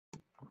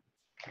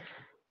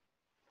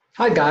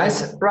Hi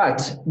guys,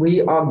 right,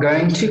 we are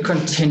going to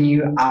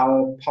continue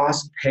our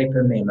past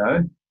paper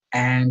memo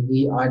and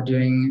we are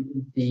doing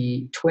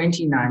the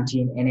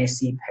 2019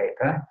 NSC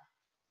paper,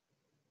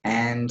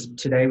 and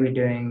today we're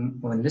doing,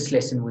 well, in this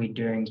lesson we're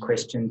doing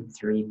question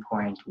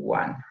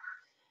 3.1.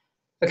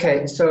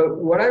 Okay, so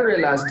what I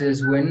realized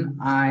is when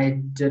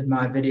I did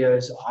my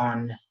videos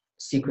on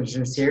sequence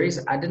and series,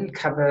 I didn't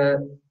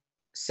cover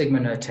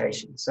sigma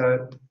notation,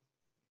 so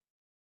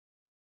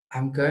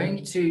I'm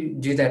going to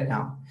do that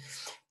now.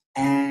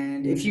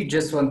 And if you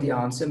just want the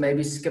answer,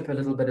 maybe skip a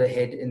little bit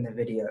ahead in the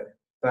video.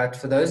 But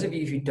for those of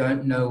you who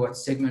don't know what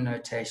sigma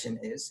notation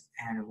is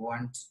and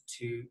want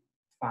to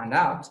find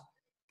out,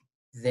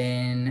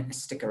 then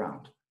stick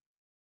around.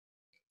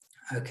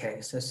 Okay,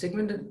 so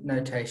sigma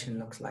notation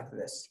looks like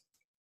this.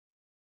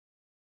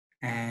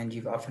 And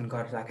you've often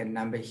got like a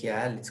number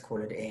here, let's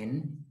call it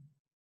n,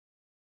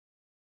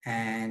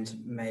 and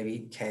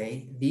maybe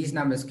k. These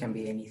numbers can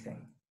be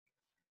anything.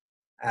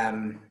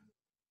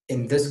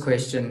 In this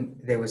question,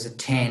 there was a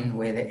 10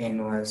 where the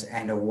n was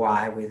and a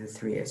y where the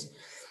 3 is.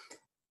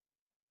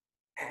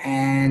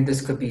 And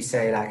this could be,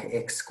 say, like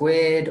x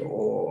squared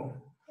or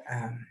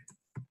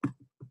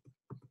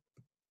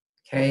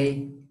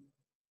k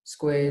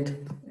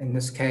squared in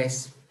this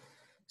case,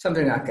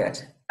 something like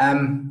that.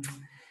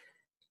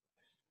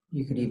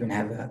 You could even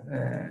have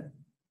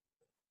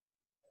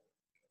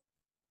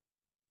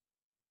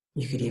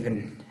you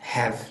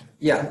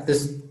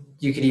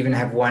could even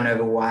have 1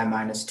 over y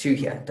minus 2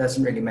 here. It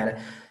doesn't really matter.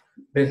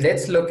 But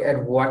let's look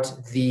at what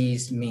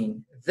these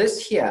mean.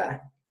 This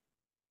here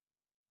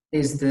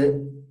is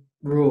the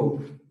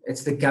rule.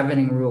 It's the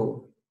governing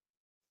rule.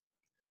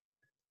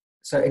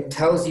 So it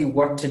tells you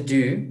what to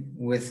do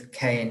with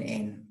k and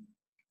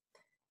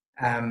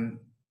n.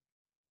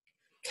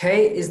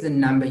 K is the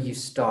number you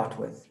start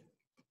with.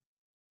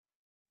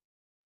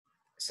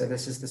 So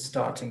this is the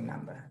starting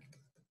number.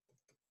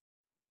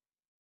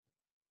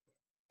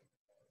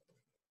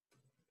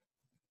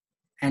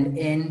 And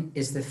n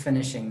is the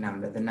finishing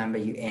number, the number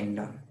you end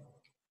on.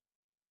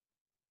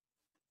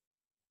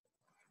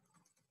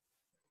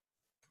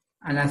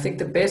 And I think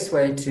the best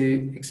way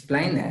to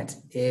explain that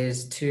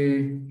is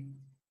to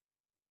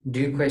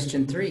do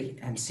question 3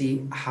 and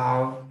see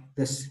how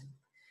this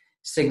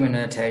sigma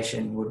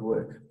notation would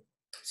work.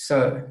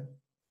 So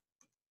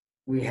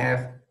we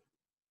have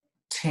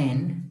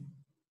 10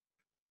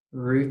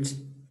 root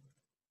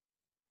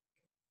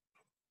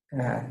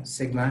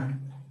sigma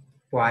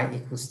y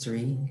equals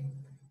 3.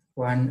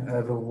 1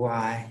 over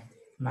y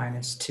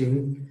minus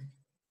 2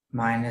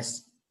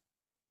 minus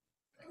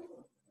y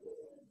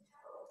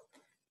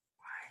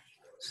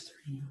equals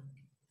 3,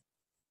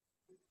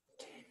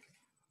 10.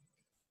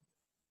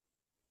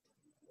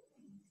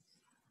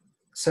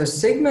 So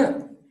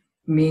sigma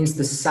means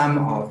the sum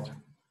of.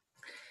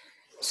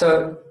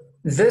 So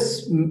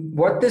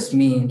what this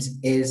means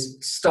is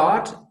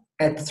start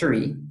at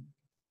 3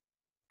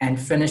 and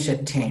finish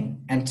at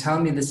 10 and tell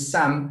me the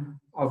sum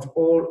of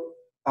all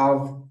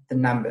of the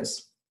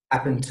numbers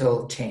up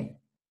until 10.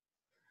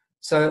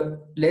 So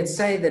let's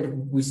say that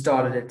we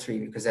started at 3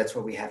 because that's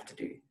what we have to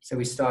do. So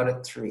we start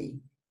at 3.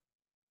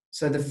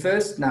 So the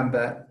first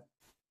number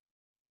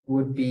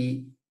would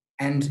be,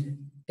 and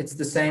it's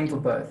the same for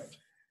both.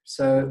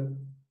 So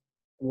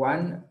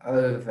 1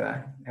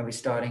 over, and we're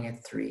starting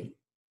at 3.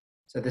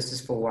 So this is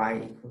for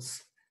y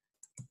equals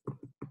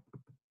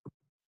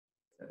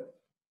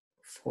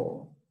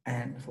 4,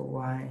 and for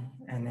y,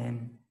 and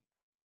then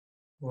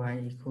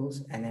y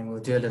equals, and then we'll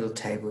do a little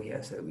table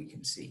here so that we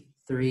can see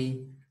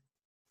 3,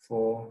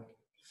 4,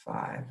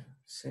 5,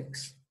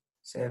 6,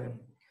 7,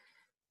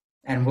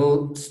 and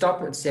we'll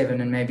stop at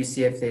 7 and maybe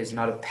see if there's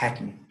not a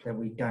pattern that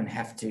we don't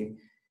have to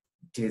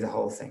do the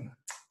whole thing.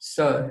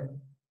 So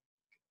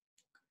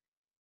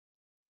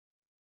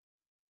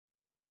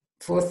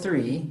for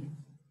 3,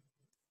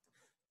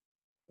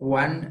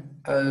 1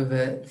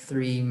 over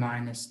 3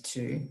 minus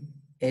 2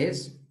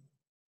 is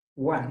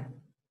 1.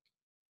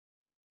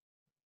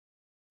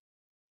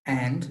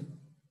 And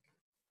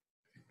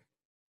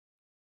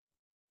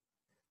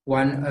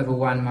 1 over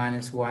 1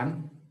 minus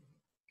 1,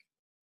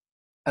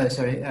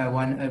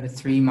 1 over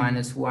 3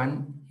 minus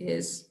 1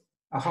 is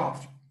a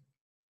half.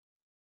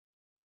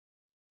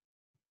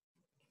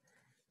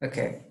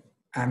 Okay,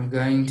 I'm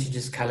going to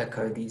just color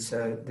code these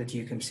so that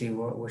you can see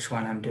which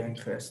one I'm doing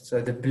first. So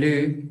the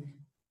blue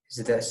is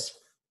this.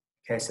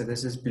 Okay, so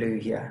this is blue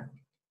here.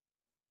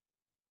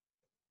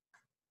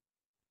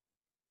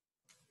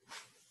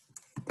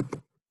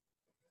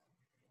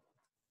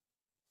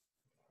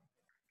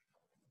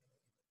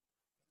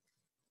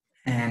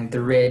 And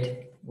the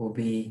red will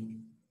be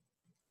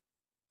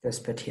this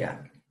bit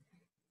here.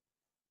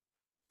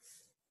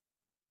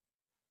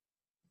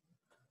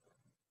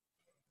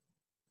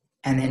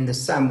 And then the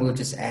sum, we'll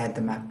just add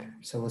them up.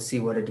 So we'll see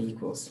what it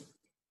equals.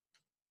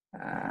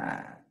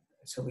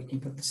 So we can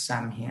put the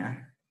sum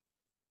here.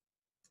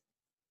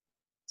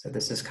 So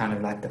this is kind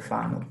of like the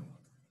final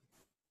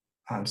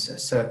answer.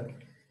 So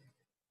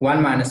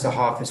 1 minus a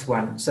half is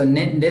 1. So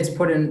let's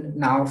put in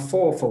now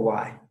 4 for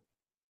y,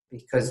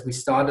 because we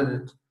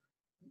started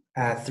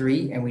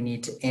 3, and we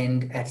need to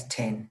end at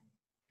 10.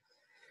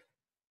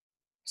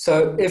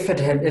 So if it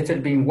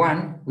had been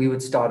 1, we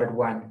would start at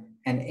 1,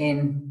 and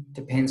n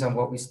depends on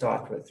what we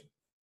start with.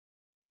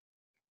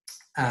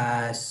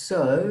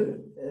 Okay,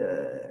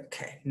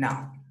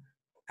 now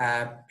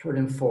put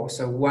in 4.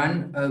 So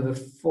 1 over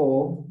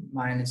 4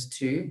 minus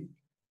 2.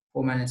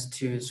 4 minus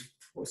 2 is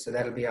 4, so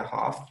that'll be a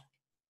half.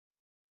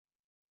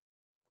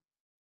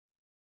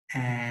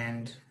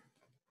 And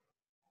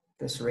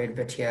this red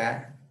bit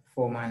here,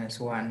 4 minus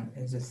 1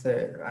 is a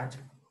third, right?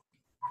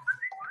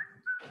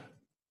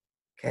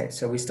 Okay,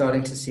 so we're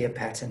starting to see a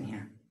pattern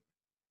here.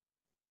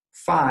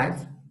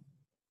 5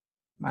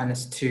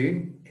 minus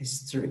 2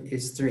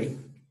 is 3.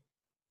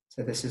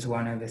 So this is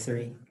 1 over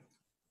 3.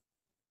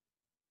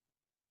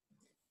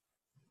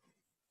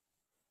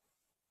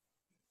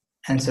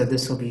 And so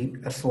this will be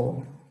a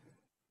 4.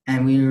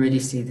 And we already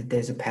see that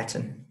there's a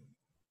pattern.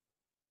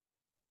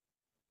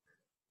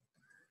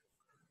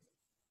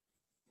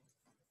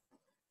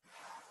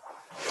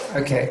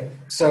 Okay,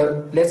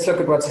 so let's look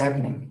at what's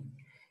happening.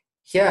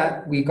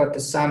 Here we got the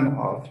sum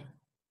of,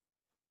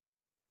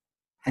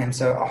 and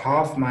so a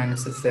half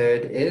minus a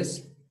third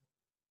is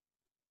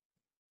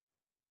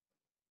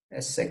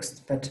a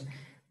sixth. But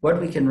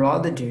what we can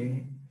rather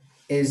do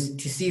is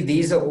to see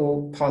these are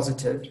all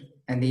positive,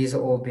 and these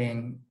are all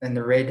being, and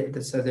the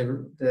red, so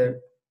the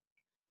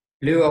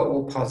blue are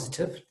all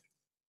positive.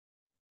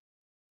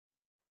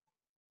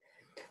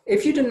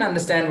 If you didn't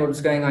understand what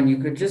was going on, you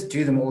could just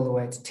do them all the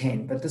way to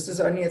 10, but this is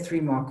only a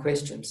 3-mark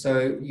question,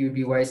 so you'd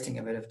be wasting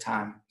a bit of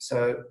time.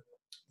 So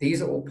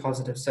these are all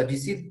positive. So do you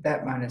see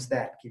that minus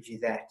that gives you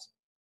that?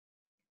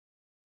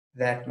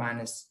 That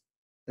minus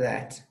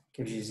that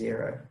gives you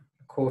 0.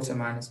 A quarter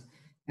minus,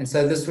 and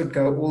so this would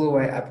go all the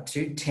way up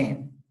to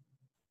 10.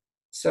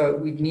 So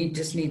we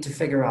just need to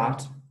figure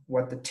out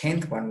what the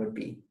 10th one would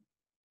be,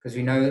 because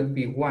we know it would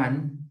be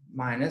 1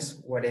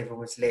 minus whatever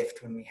was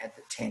left when we had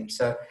the 10.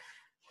 So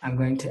I'm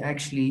going to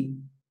actually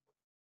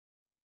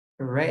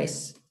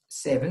erase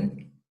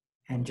 7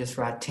 and just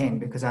write 10,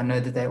 because I know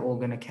that they're all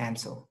going to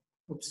cancel.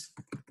 Oops.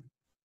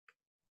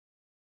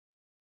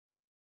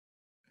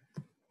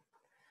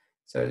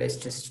 So let's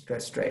just go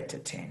straight to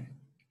 10.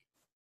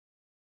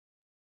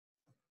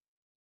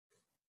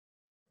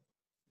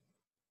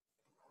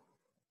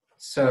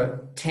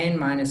 So 10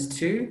 minus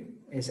 2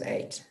 is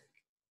 8.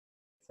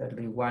 So it'll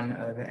be 1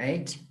 over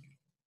 8.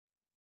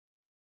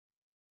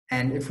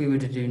 And if we were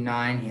to do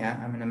 9 here,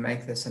 I'm going to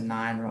make this a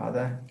 9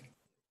 rather.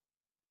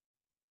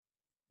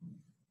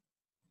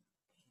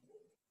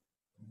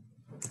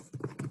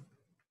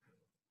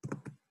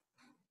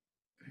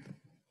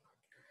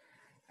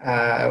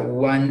 Uh,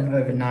 1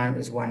 over 9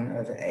 is 1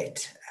 over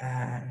 8.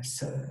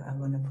 So I'm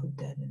going to put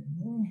that in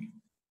there.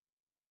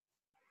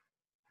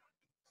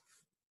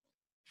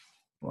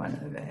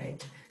 1 over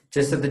 8.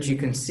 Just so that you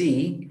can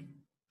see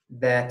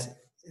that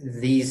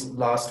these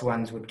last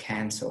ones would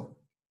cancel.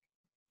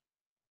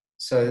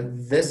 So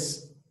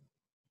this,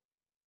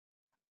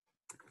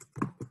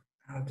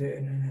 I'll do it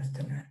in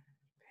afternoon.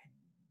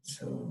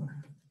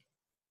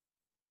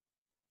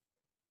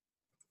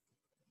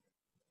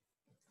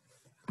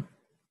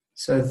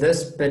 So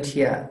this bit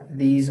here,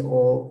 these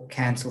all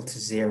cancel to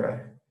 0.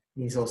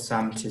 These all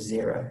sum to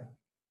 0.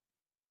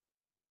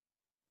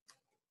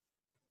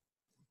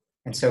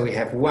 And so we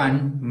have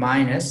 1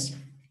 minus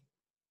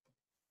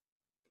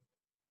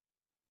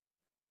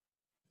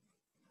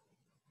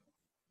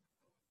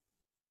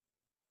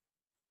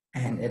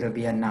and it'll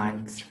be a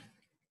 9th.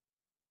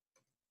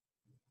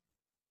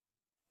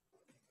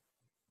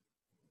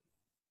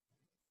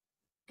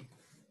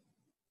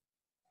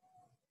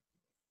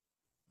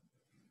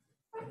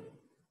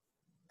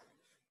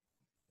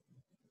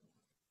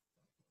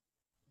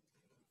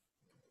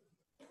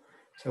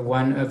 So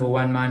 1 over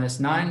 1 minus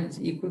 9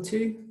 is equal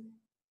to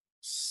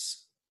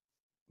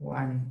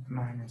 1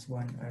 minus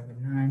 1 over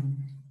 9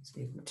 is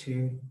equal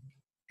to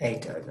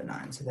 8 over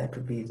 9. So that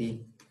would be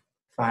the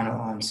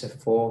final answer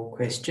for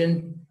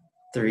question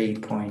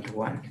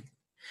 3.1.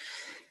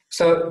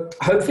 So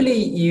hopefully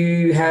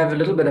you have a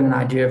little bit of an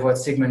idea of what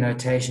sigma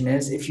notation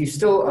is. If you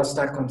still are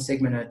stuck on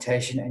sigma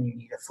notation and you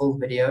need a full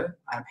video,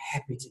 I'm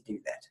happy to do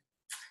that.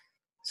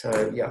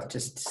 So yeah,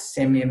 just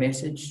send me a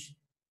message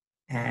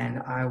and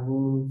I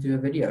will do a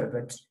video.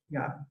 But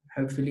yeah,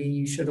 hopefully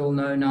you should all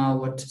know now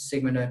what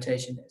sigma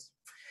notation is.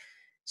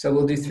 So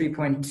we'll do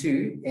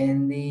 3.2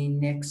 in the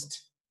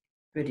next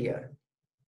video.